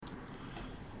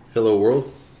Hello,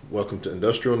 world. Welcome to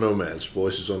Industrial Nomads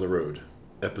Voices on the Road,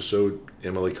 episode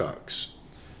Emily Cox.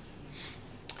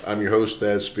 I'm your host,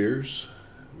 Thad Spears.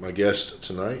 My guest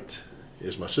tonight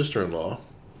is my sister in law,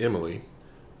 Emily,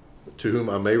 to whom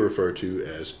I may refer to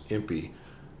as Impy,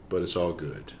 but it's all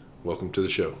good. Welcome to the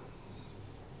show.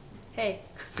 Hey.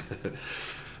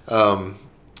 The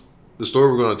story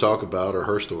we're going to talk about, or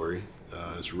her story,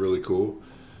 is really cool.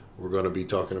 We're going to be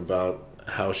talking about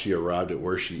how she arrived at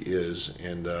where she is,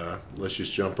 and let's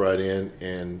just jump right in.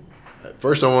 And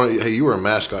first, hey, you were a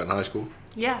mascot in high school.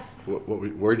 Yeah.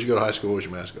 Where'd you go to high school? What was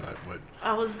your mascot? What?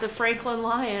 I was the Franklin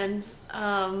Lion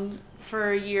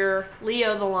for a year.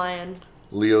 Leo the Lion.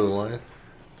 Leo the Lion?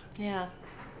 Yeah.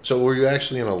 So were you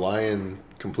actually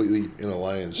completely in a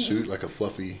lion suit, like a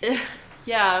fluffy?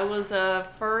 Yeah, it was a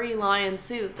furry lion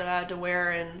suit that I had to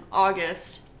wear in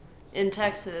August in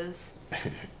Texas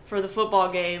for the football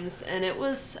games. And it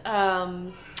was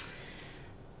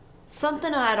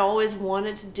something I had always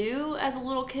wanted to do as a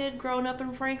little kid growing up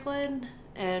in Franklin.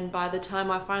 And by the time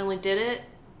I finally did it,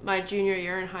 my junior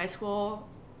year in high school,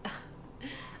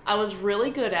 I was really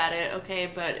good at it,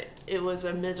 okay, but it was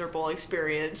a miserable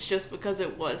experience just because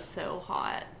it was so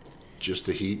hot. Just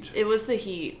the heat? It was the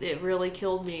heat. It really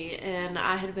killed me. And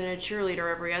I had been a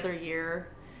cheerleader every other year,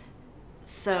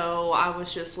 so I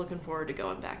was just looking forward to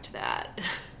going back to that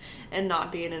and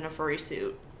not being in a furry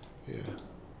suit. Yeah.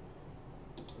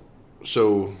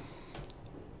 So,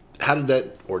 how did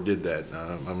that,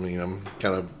 I'm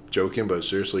kind of joking, but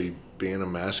seriously, being a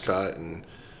mascot, and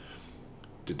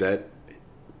did that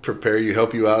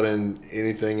help you out in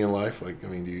anything in life?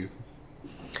 Do you?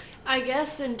 I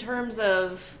guess in terms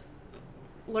of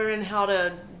learning how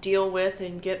to deal with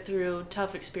and get through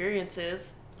tough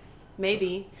experiences,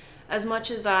 maybe. As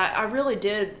much as I really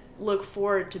did look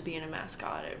forward to being a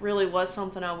mascot. It really was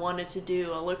something I wanted to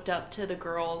do. I looked up to the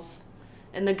girls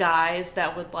and the guys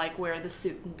that would wear the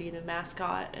suit and be the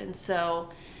mascot. And so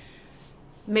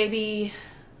maybe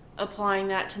applying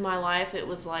that to my life, it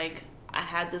was I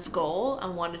had this goal, I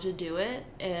wanted to do it,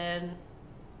 and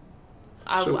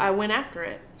I went after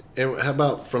it. And how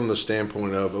about from the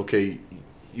standpoint of, okay,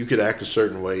 you could act a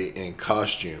certain way in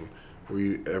costume. Were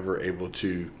you ever able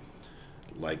to,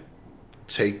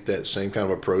 take that same kind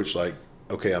of approach?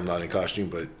 Okay, I'm not in costume,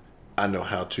 but I know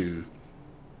how to,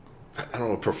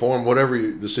 perform whatever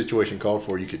the situation called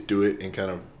for. You could do it and kind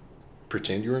of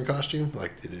pretend you were in costume?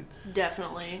 Did it?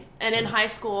 Definitely. And in high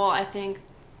school, I think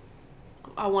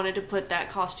I wanted to put that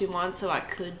costume on so I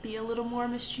could be a little more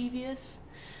mischievous.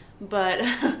 But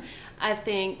I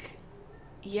think,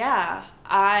 yeah,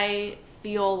 I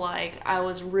feel like I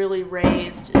was really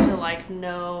raised to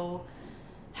know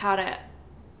how to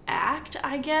act,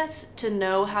 I guess, to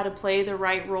know how to play the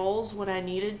right roles when I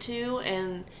needed to.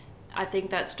 And I think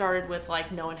that started with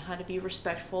knowing how to be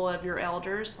respectful of your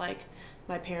elders, like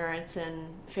my parents and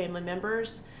family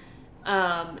members.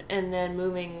 And then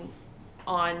moving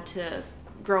on to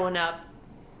growing up,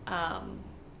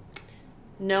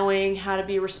 knowing how to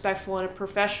be respectful in a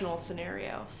professional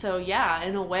scenario. So yeah,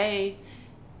 in a way,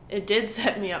 it did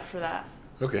set me up for that.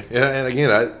 Okay, and again,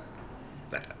 I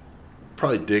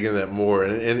probably dig into that more,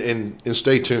 and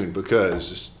stay tuned,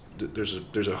 because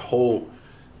there's a whole,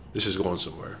 this is going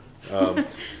somewhere.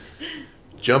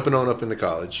 Jumping on up into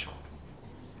college,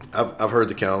 I've heard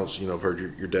the counts. I've heard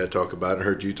your dad talk about it. I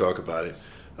heard you talk about it.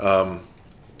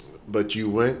 But you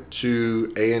went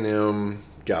to A&M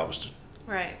Galveston.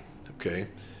 Right. Okay.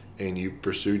 And you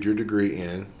pursued your degree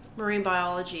in? Marine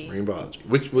biology.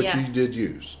 Which yeah. You did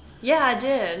use. Yeah, I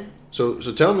did. So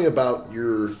tell me about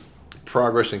your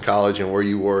progress in college and where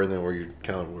you were, and then where your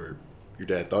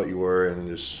dad thought you were, and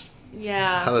just...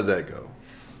 Yeah. How did that go?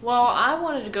 Well, I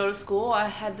wanted to go to school. I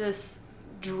had this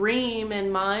dream in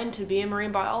mind to be a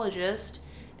marine biologist,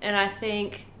 and I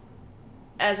think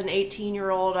as an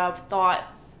 18-year-old,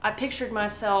 I pictured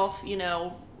myself,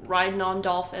 riding on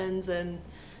dolphins and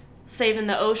saving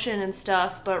the ocean and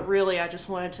stuff, but really I just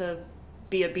wanted to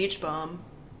be a beach bum,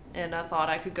 and I thought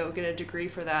I could go get a degree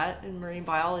for that in marine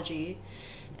biology.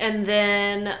 And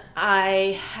then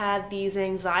I had these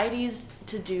anxieties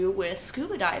to do with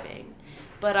scuba diving,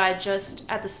 but I just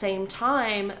at the same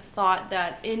time thought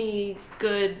that any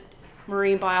good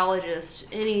marine biologist,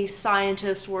 any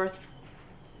scientist worth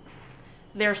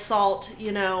their salt,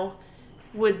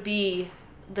 would be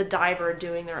the diver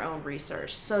doing their own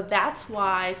research. So that's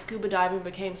why scuba diving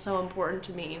became so important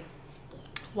to me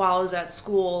while I was at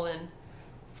school, and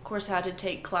of course I had to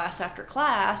take class after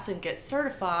class and get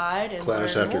certified and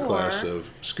class learn after more class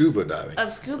of scuba diving.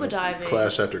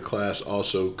 Class after class,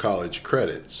 also college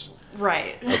credits.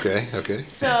 Right. Okay.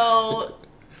 So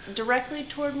directly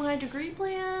toward my degree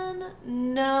plan,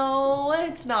 no,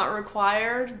 it's not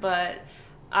required, but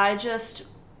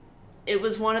it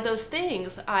was one of those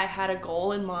things. I had a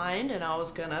goal in mind and I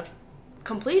was going to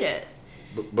complete it.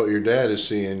 But your dad is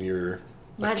seeing your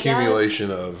accumulation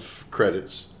of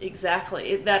credits.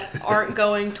 Exactly. That aren't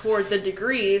going toward the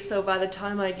degree, so by the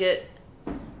time I get,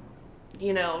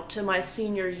 to my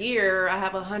senior year, I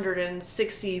have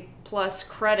 160 plus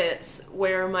credits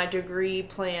where my degree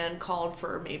plan called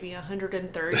for maybe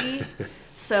 130.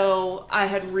 So I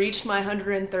had reached my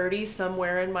 130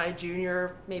 somewhere in my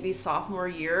junior, maybe sophomore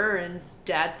year, and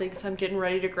Dad thinks I'm getting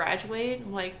ready to graduate.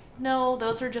 I'm like, no,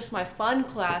 those are just my fun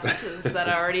classes that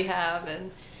I already have.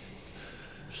 And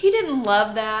he didn't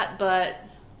love that, but,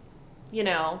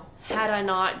 had I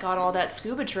not got all that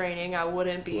scuba training, I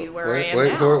wouldn't be where I am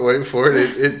now. Wait for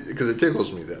it, because it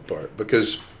tickles me, that part.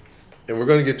 And we're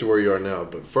going to get to where you are now,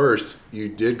 but first, you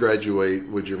did graduate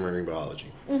with your marine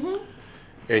biology. Mm-hmm.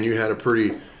 And you had a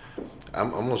pretty, I'm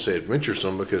going to say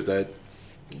adventuresome, because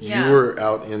you were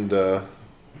out in the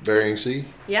Bering Sea?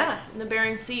 Yeah, in the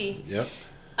Bering Sea. Yep.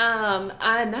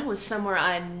 And that was somewhere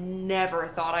I never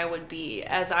thought I would be.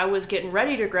 As I was getting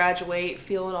ready to graduate,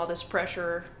 feeling all this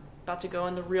pressure, about to go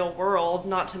in the real world,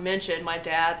 not to mention my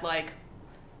dad, like,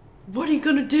 what are you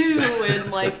going to do?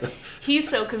 And, like, he's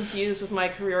so confused with my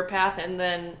career path. And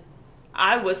then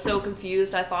I was so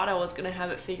confused, I thought I was going to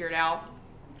have it figured out.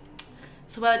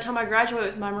 So by the time I graduate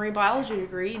with my marine biology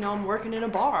degree, I'm working in a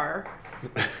bar.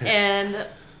 And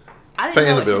I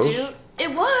didn't know what to do.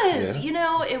 It was,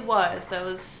 it was. That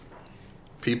was...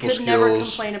 People could skills. Never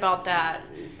complain about that.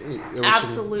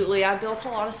 Absolutely. I built a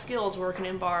lot of skills working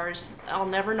in bars. I'll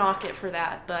never knock it for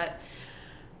that. But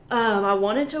I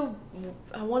wanted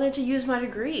to use my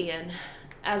degree. And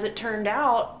as it turned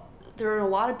out, there were a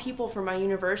lot of people from my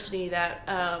university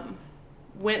that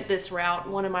went this route.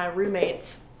 One of my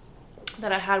roommates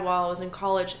that I had while I was in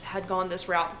college had gone this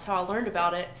route. That's how I learned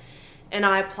about it. And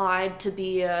I applied to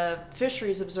be a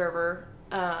fisheries observer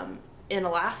in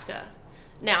Alaska.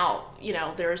 Now,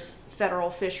 there's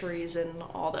federal fisheries in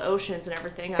all the oceans and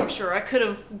everything. I'm sure I could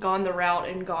have gone the route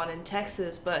and gone in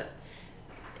Texas, but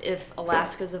if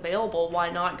Alaska's available,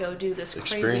 why not go do this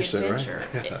crazy adventure?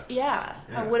 Right? Yeah.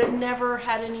 I would have never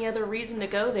had any other reason to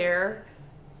go there,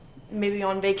 maybe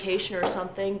on vacation or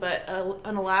something, but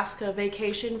an Alaska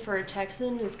vacation for a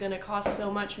Texan is going to cost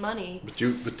so much money.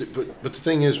 But the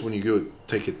thing is, when you go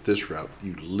take it this route,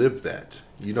 you live that.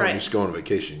 You don't just go on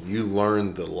vacation. You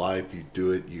learn the life. You do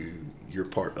it. You're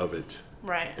part of it.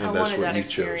 Right. And I that's wanted what that you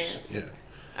experience. chose. Yeah.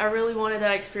 I really wanted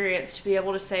that experience to be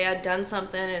able to say I'd done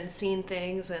something and seen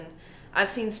things, and I've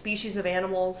seen species of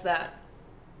animals that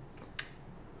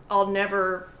I'll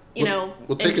never, Well,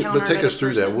 take us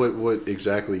through that. What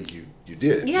exactly you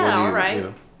did? Yeah. All right.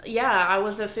 Yeah, I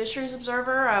was a fisheries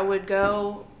observer. I would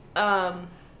go.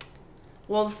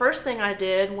 Well, the first thing I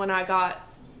did when I got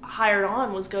hired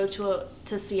on was go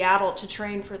to Seattle to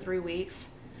train for 3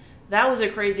 weeks. That was a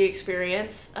crazy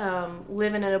experience.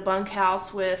 Living in a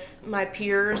bunkhouse with my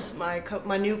peers,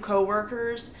 my new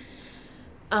coworkers.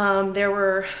 There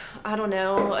were, I don't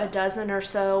know, a dozen or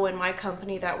so in my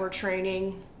company that were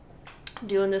training,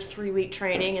 doing this 3-week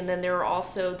training, and then there were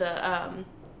also the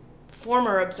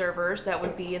former observers that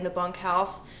would be in the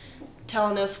bunkhouse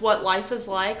telling us what life is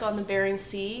like on the Bering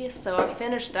Sea. So I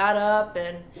finished that up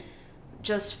and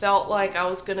just felt like I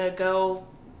was gonna go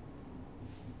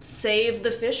save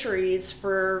the fisheries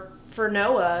for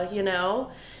NOAA,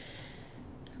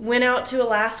 Went out to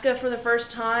Alaska for the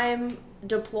first time,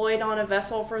 deployed on a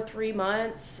vessel for 3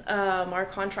 months. Our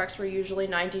contracts were usually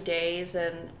 90 days,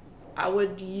 and I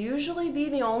would usually be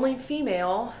the only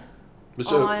female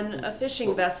on a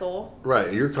fishing vessel.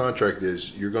 Right. Your contract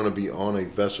is you're going to be on a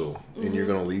vessel and you're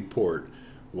going to leave port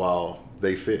while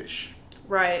they fish.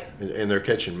 Right. And they're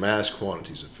catching mass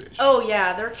quantities of fish. Oh,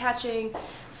 yeah. They're catching.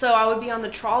 So I would be on the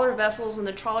trawler vessels, and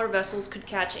the trawler vessels could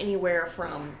catch anywhere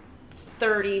from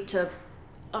 30 to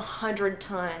 100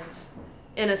 tons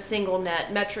in a single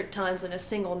net, metric tons in a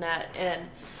single net. And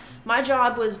my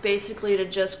job was basically to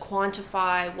just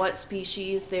quantify what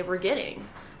species they were getting.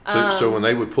 So when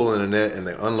they would pull in a net and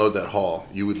they unload that haul,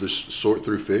 you would just sort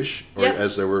through fish, or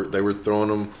as they were throwing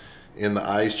them in the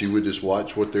ice, you would just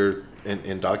watch what they're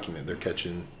and document. They're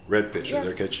catching redfish, or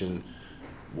they're catching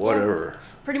whatever. Yeah,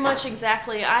 pretty much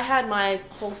exactly. I had my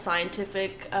whole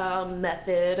scientific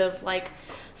method of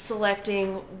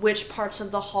selecting which parts of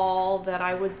the haul that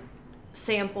I would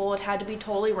sample. It had to be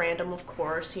totally random, of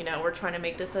course. We're trying to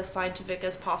make this as scientific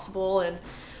as possible, and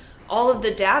all of the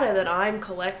data that I'm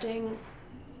collecting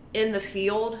in the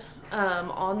field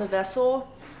on the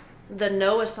vessel, the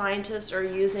NOAA scientists are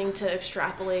using to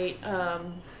extrapolate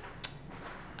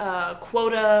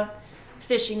quota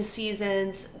fishing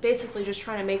seasons, basically just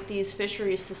trying to make these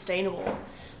fisheries sustainable.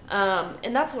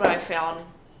 And that's what I found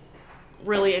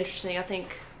really interesting. I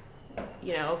think,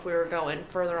 if we were going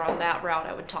further on that route,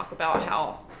 I would talk about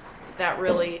how that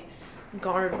really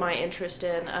garnered my interest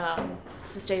in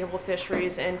sustainable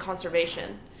fisheries and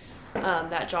conservation.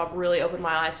 That job really opened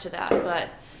my eyes to that. But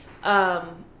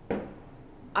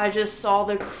I just saw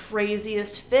the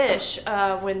craziest fish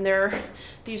when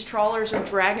these trawlers are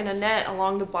dragging a net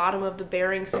along the bottom of the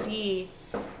Bering Sea.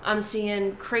 I'm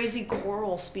seeing crazy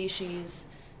coral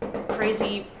species,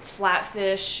 crazy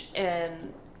flatfish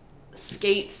and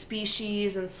skate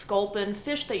species and sculpin,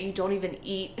 fish that you don't even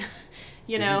eat,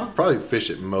 Probably fish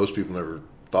that most people never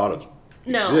thought of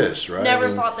exist, right?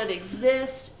 Never thought that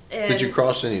exist. And did you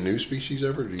cross any new species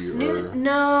ever?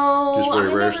 No, just very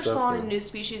I rare never stuff, saw any new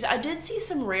species. I did see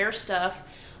some rare stuff.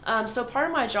 So part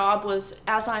of my job was,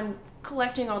 as I'm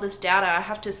collecting all this data, I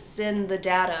have to send the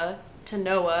data to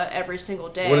NOAA every single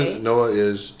day. What NOAA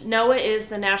is? NOAA is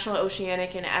the National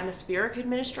Oceanic and Atmospheric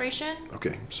Administration.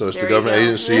 Okay, so it's There the government you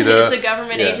go. agency It's a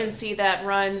government agency that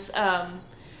runs,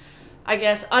 I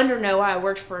guess, under NOAA. I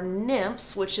worked for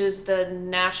NIMS, which is the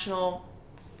National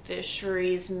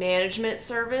Fisheries Management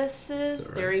Services.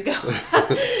 Right. There you go.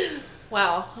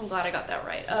 Wow, I'm glad I got that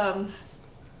right.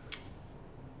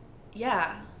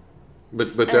 Yeah.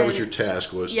 But that was your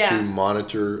task, was Yeah.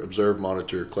 to observe,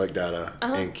 monitor, collect data,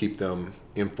 and keep them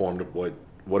informed of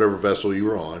whatever vessel you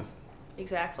were on.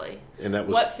 Exactly. And that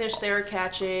was what fish they were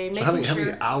catching. So how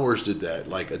many hours did that,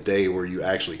 like a day, were you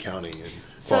actually counting and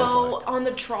So quantifying? on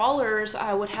the trawlers,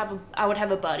 I would have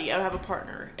a buddy, I would have a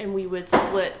partner, and we would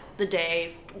split the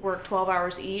day, work 12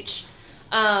 hours each.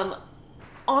 On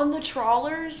the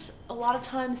trawlers, a lot of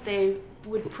times they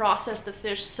would process the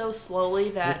fish so slowly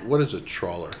that What is a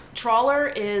trawler? trawler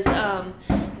is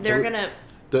they're gonna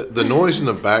The noise in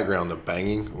the background, the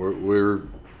banging.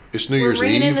 It's New Year's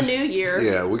ringing Eve. in the new year.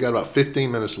 Yeah, we got about 15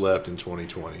 minutes left in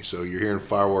 2020, so you're hearing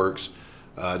fireworks.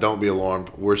 Don't be alarmed.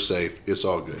 We're safe. It's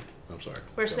all good. I'm sorry.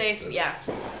 We're safe. Yeah,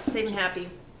 safe and happy.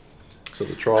 So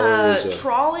the trawler is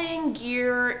Trawling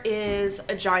gear is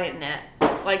a giant net,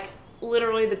 like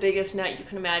literally the biggest net you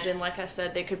can imagine. Like I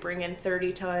said, they could bring in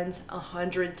 30 tons,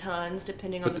 100 tons,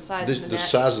 depending on the size of the net. The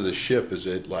size of the ship, is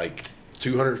it like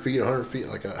 200 feet, 100 feet?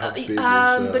 Like how big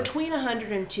is? Between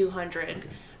 100 and 200. Okay.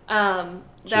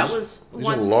 These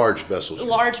are large vessels. Here.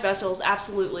 Large vessels,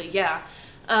 absolutely, yeah.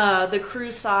 The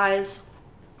cruise size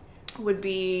would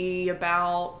be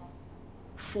about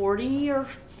 40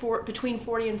 between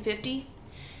 40 and 50,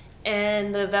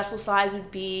 and the vessel size would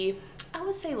be, I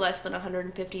would say, less than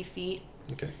 150 feet.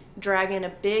 Okay. Dragging a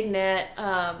big net.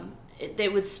 They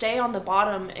would stay on the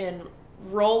bottom and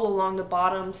roll along the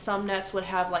bottom. Some nets would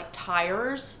have like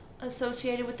tires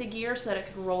associated with the gear so that it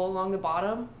could roll along the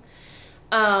bottom.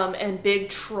 And big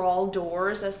trawl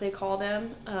doors, as they call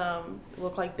them,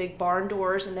 look like big barn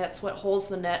doors, and that's what holds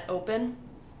the net open.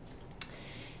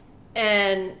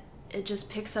 And it just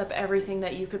picks up everything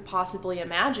that you could possibly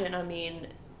imagine. I mean,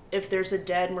 if there's a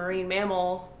dead marine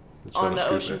mammal on the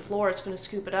ocean floor, it's going to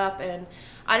scoop it up. And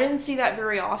I didn't see that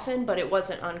very often, but it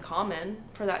wasn't uncommon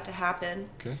for that to happen.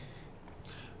 Okay.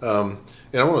 And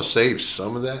I want to save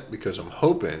some of that because I'm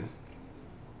hoping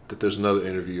that there's another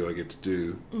interview I get to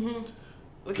do. Mm-hmm.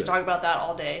 We could talk about that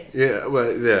all day. Yeah,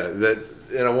 well, yeah,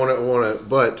 and I want to,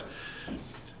 but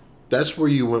that's where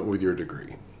you went with your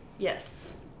degree.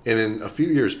 Yes. And then a few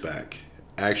years back,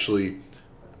 actually,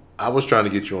 I was trying to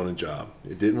get you on a job.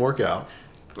 It didn't work out.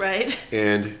 Right.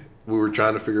 And we were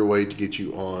trying to figure a way to get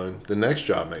you on the next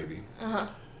job, maybe. Uh-huh.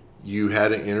 You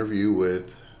had an interview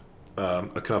with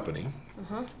a company.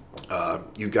 Uh-huh.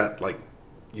 You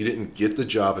didn't get the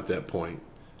job at that point.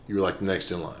 You were like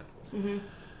next in line. Mm-hmm.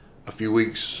 A few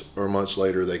weeks or months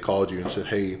later, they called you and said,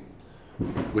 "Hey,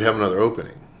 we have another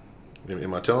opening."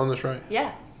 Am I telling this right?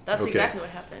 Yeah, that's okay. exactly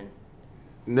what happened.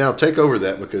 Now take over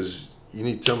that, because you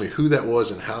need to tell me who that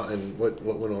was and how and what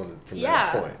went on from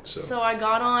that point. So I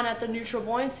got on at the Neutral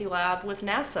Buoyancy Lab with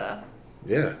NASA.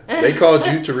 Yeah, they called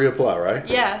you to reapply, right?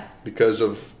 Yeah. Because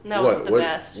of that was the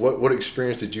best. What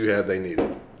experience did you have they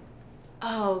needed?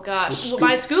 Oh gosh,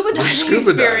 my scuba diving scuba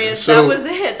experience. Diving. So, that was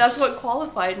it. That's what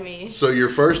qualified me. So your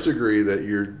first degree that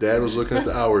your dad was looking at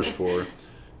the hours for,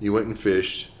 you went and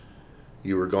fished.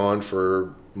 You were gone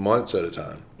for months at a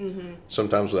time, mm-hmm.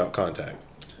 sometimes without contact.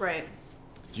 Right.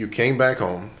 You came back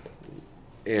home,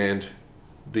 and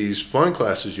these fun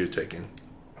classes you'd taken,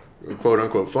 quote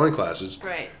unquote fun classes,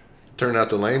 right, turned out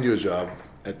to land you a job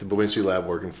at the Buoyancy Lab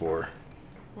working for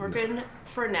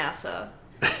NASA,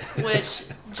 which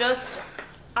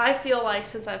I feel like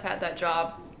since I've had that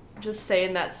job, just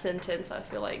saying that sentence, I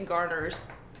feel like garners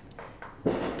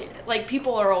like,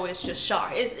 people are always just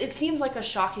shocked. It seems like a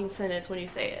shocking sentence when you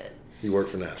say it. You work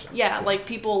for NASA. Yeah, like,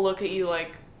 people look at you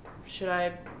like, should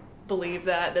I believe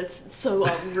that? That's so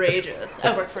outrageous.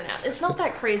 I work for NASA. It's not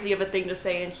that crazy of a thing to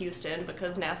say in Houston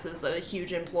because NASA's a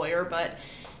huge employer, but,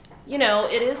 you know,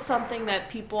 it is something that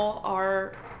people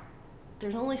are...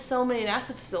 There's only so many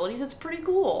NASA facilities. It's pretty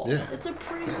cool. Yeah. It's a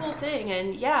pretty cool thing.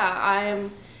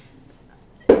 And,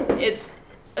 it's...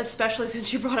 Especially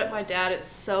since you brought up my dad, it's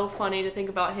so funny to think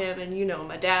about him. And, you know,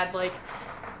 my dad, like...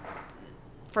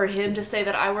 For him to say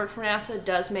that I work for NASA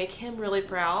does make him really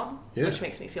proud, which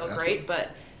makes me feel great.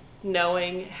 But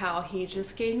knowing how he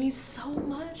just gave me so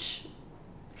much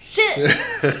shit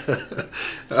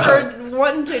for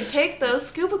wanting to take those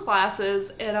scuba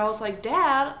classes, and I was like,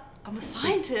 Dad, I'm a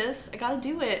scientist. I got to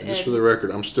do it. And just for the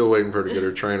record, I'm still waiting for her to get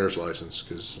her trainer's license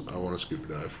because I want to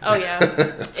scuba dive. Oh, yeah.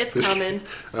 It's coming.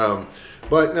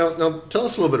 But now tell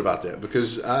us a little bit about that,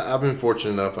 because I've been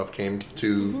fortunate enough. I've came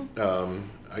to...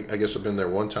 I guess I've been there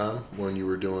one time when you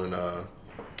were doing a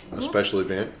special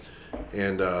event,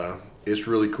 and it's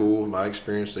really cool. My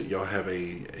experience that y'all have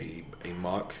a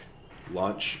mock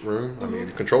launch room. I mean,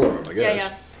 the control room, I guess.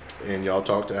 Yeah. And y'all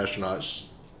talk to astronauts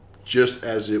just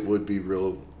as it would be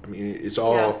real. I mean, it's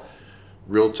all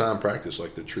real time practice,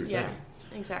 like the true thing. Yeah,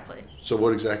 exactly. So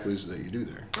what exactly is it that you do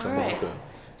there? Tell me about that.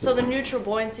 So the Neutral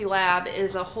Buoyancy Lab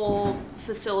is a whole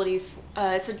facility.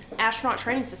 It's an astronaut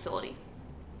training facility.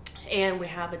 And we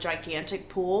have a gigantic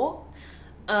pool.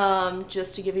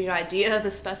 Just to give you an idea,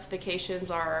 the specifications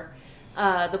are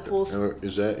the pool's...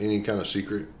 Is that any kind of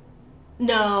secret?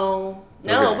 No,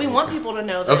 okay. We want people to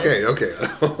know this.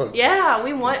 Okay. Yeah,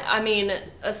 we want... I mean,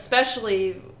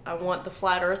 especially I want the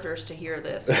flat earthers to hear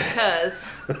this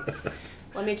because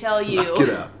let me tell you, knock it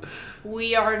out.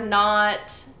 We are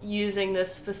not using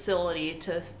this facility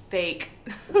to fake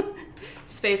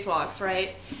spacewalks,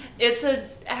 right? It's an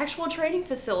actual training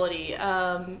facility.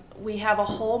 We have a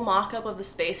whole mock-up of the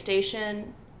space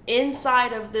station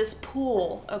inside of this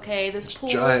pool, okay? This pool...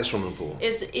 Giant swimming pool.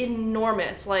 ...is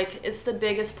enormous. Like, it's the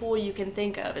biggest pool you can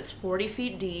think of. It's 40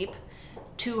 feet deep,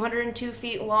 202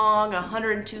 feet long,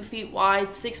 102 feet wide,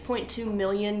 6.2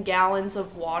 million gallons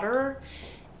of water.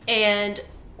 And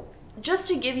just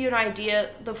to give you an idea,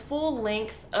 the full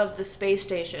length of the space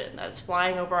station that's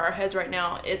flying over our heads right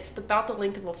now, it's about the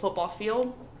length of a football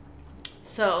field.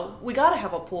 So we got to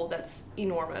have a pool that's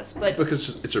enormous, but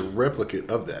because it's a replicate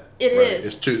of that. It is.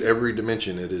 It's to every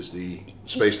dimension. It is the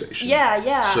space station.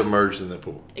 Yeah. Submerged in the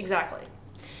pool. Exactly.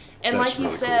 And that's like you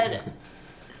really said,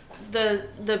 cool.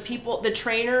 the people, the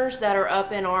trainers that are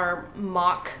up in our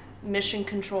mock mission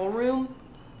control room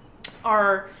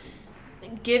are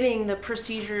giving the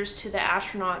procedures to the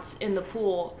astronauts in the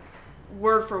pool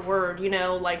word for word, you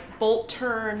know, like bolt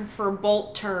turn for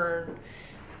bolt turn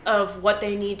of what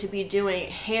they need to be doing,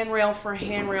 handrail for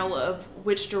handrail of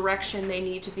which direction they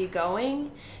need to be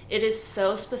going. It is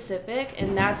so specific,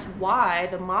 and that's why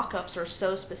the mock-ups are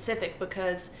so specific,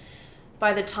 because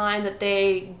by the time that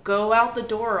they go out the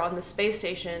door on the space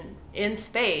station in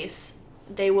space,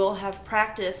 they will have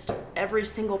practiced every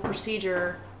single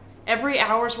procedure. Every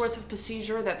hour's worth of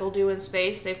procedure that they'll do in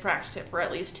space, they've practiced it for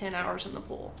at least 10 hours in the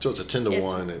pool. So it's a 10 to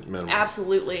 1 at minimum.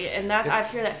 Absolutely. And I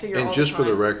hear that figure all the time. And just for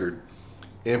the record,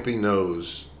 Impy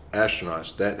knows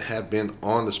astronauts that have been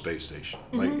on the space station.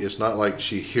 Mm-hmm. Like, it's not like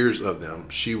she hears of them.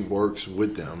 She works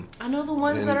with them. I know the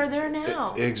ones that are there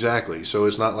now. Exactly. So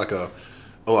it's not like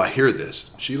I hear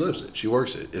this. She lives it. She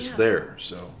works it. It's there.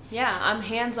 So yeah, I'm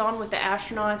hands-on with the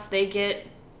astronauts. They get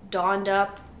donned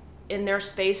up in their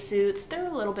spacesuits. They're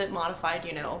a little bit modified,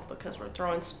 you know, because we're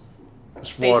throwing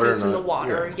spacesuits in the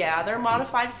water. Yeah, they're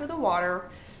modified for the water,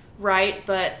 right?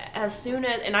 But as soon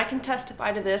as, and I can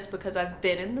testify to this because I've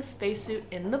been in the spacesuit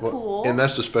in the pool. And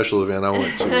that's the special event I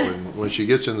went to. when she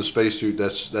gets in the spacesuit,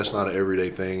 that's not an everyday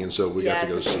thing, and so we got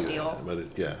to go see that.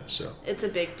 But so it's a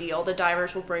big deal. The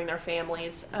divers will bring their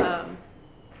families.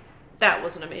 That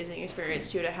was an amazing experience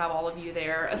too, to have all of you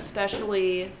there,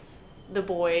 especially the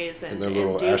boys and their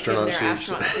little astronaut in their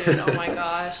suits. Astronaut suit. Oh my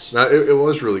gosh! Now it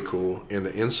was really cool, and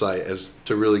the insight as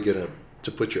to really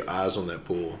to put your eyes on that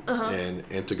pool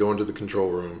and to go into the control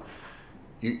room.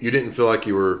 You didn't feel like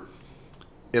you were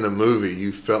in a movie.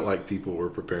 You felt like people were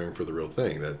preparing for the real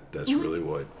thing. That's really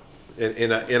what.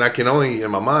 And I can only,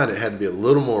 in my mind, it had to be a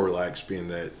little more relaxed, being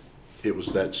that it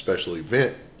was that special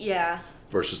event. Yeah.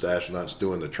 Versus the astronauts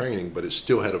doing the training, but it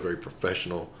still had a very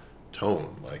professional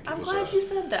tone. Like, I'm glad you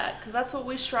said that, because that's what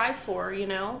we strive for, you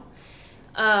know.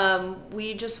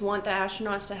 We just want the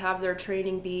astronauts to have their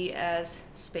training be as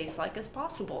space-like as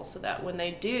possible, so that when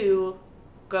they do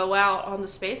go out on the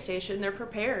space station, they're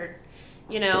prepared.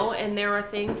 And there are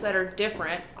things that are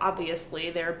different.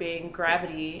 Obviously, there being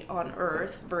gravity on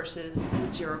Earth versus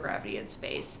zero gravity in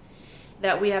space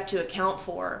that we have to account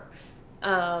for.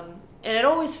 And it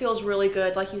always feels really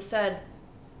good. Like you said,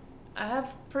 I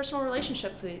have personal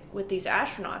relationships with these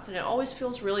astronauts, and it always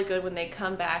feels really good when they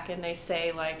come back and they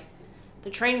say, like, the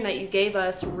training that you gave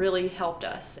us really helped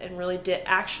us and really did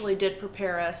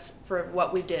prepare us for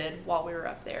what we did while we were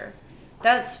up there.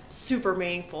 That's super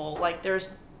meaningful. Like,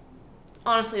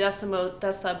 honestly, that's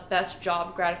the best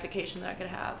job gratification that I could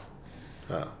have.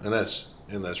 And that's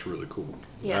really cool.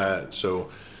 Yeah.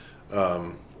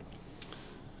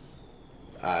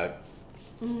 I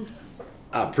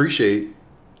appreciate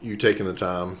you taking the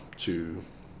time to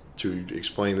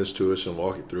explain this to us and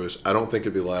walk it through us. I don't think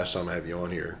it'll be the last time I have you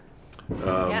on here.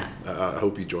 I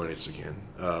hope you join us again.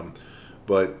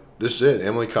 But this is it.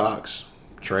 Emily Cox,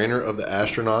 trainer of the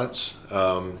astronauts.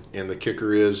 And the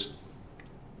kicker is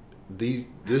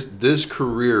this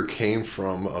career came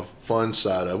from a fun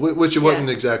side of it, which it wasn't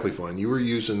exactly fun. You were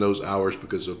using those hours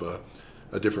because of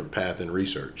a different path in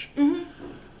research. Mm-hmm.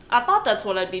 I thought that's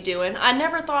what I'd be doing. I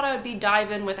never thought I would be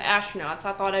diving with astronauts.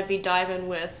 I thought I'd be diving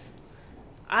with,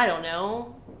 I don't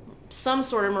know, some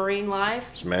sort of marine life.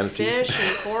 It's manatee. Fish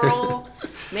and coral,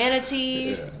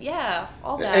 manatee,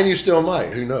 all that. And you still might.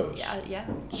 Who knows? Yeah.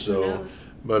 So, who knows?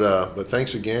 But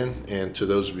thanks again, and to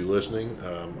those of you listening,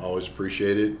 always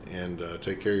appreciate it, and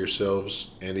take care of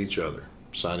yourselves and each other.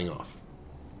 Signing off.